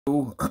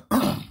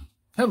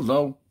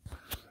Hello.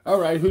 All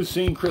right, who's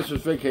seen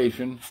Christmas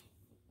Vacation?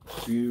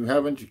 If you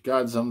haven't,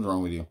 God, something's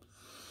wrong with you.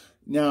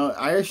 Now,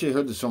 I actually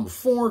heard this song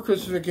before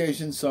Christmas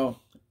Vacation, so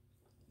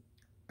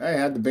I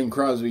had the Bing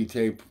Crosby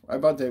tape. I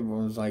bought that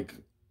when I was like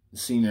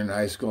senior in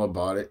high school. I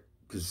bought it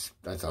because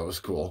I thought it was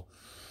cool.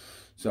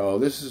 So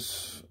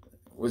this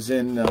was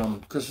in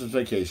Christmas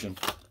Vacation.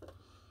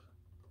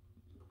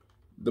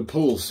 The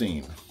pool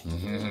scene.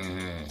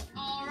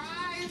 All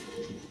right.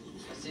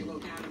 A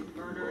single count of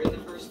murder in the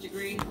first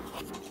degree.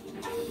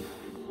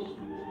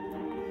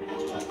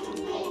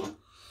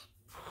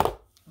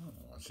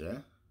 What's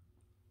that?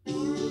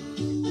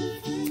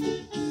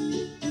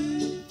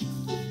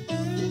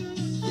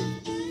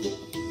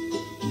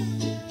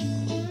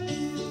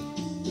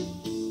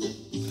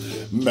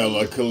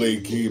 Mele,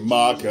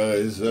 Kalikimaka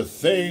is a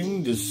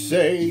thing to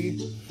say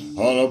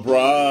on a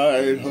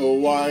bright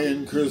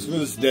Hawaiian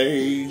Christmas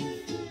day.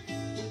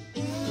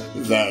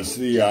 That's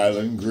the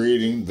island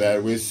greeting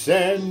that we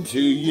send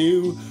to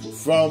you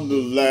from the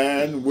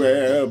land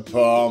where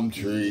palm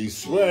trees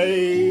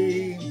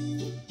sway.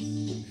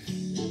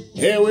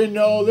 Here we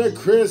know that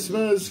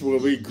Christmas will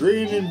be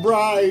green and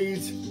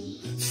bright,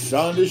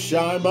 sun to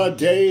shine by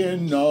day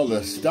and all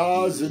the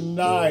stars at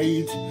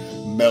night.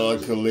 Mele,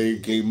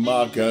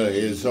 Kalikimaka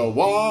is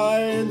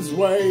Hawaiian's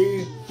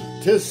way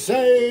to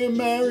say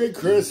Merry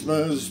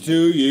Christmas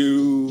to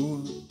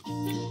you.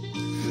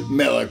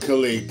 Mele,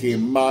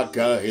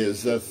 Kalikimaka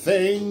is a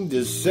thing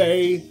to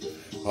say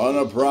on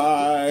a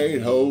bright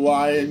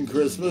Hawaiian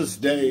Christmas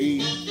day.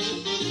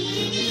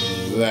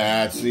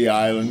 That's the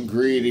island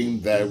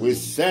greeting that we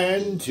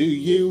send to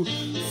you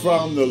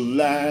from the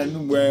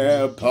land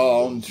where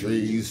palm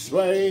trees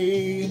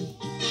sway.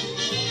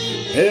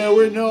 Here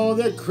we know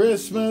that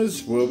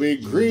Christmas will be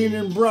green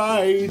and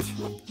bright,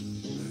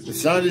 the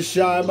sun to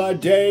shine by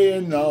day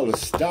and all the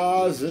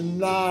stars at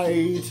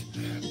night.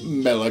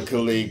 Mele,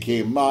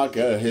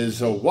 Kalikimaka is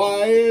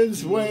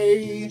Hawaiian's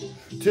way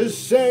to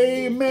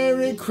say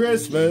Merry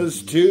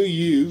Christmas to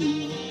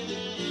you.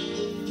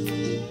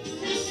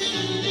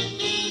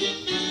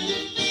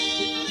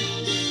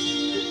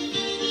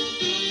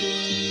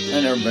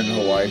 I've never been to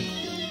Hawaii,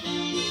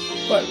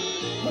 but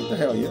what the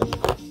hell, yeah.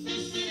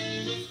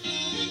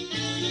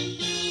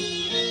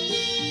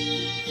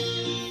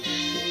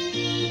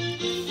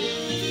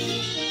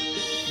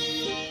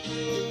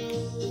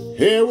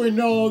 Here we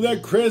know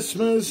that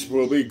Christmas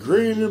will be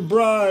green and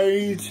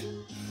bright,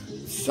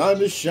 sun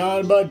to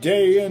shine by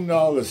day and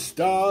all the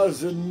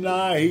stars at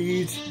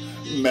night.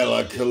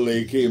 Mele,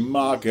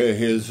 Kalikimaka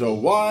is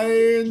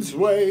Hawaiian's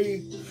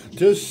way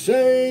to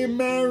say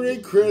Merry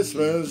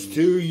Christmas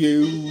to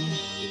you.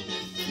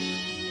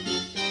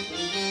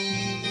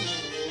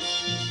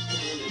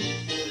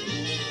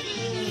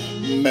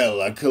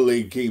 Mele,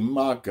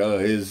 Kalikimaka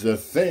is the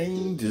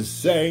thing to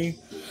say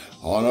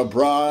on a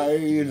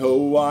bright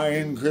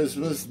Hawaiian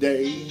Christmas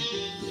day.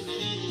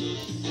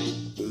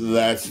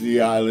 That's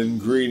the island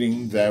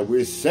greeting that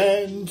we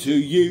send to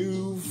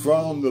you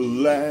from the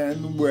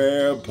land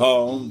where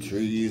palm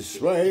trees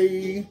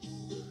sway.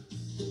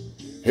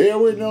 Here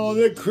we know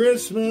that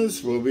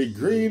Christmas will be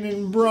green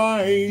and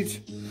bright,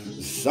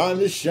 the sun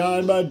to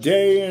shine by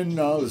day and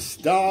all the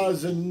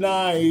stars at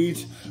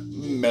night.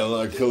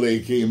 Mele,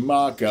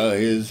 Kalikimaka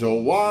is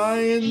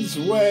Hawaiian's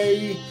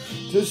way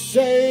to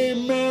say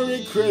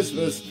Merry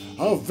Christmas,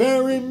 a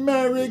very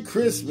Merry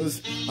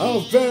Christmas, a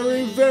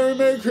very, very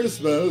Merry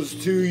Christmas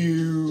to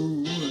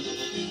you.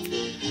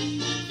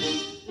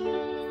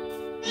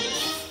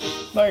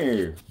 Thank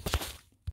you.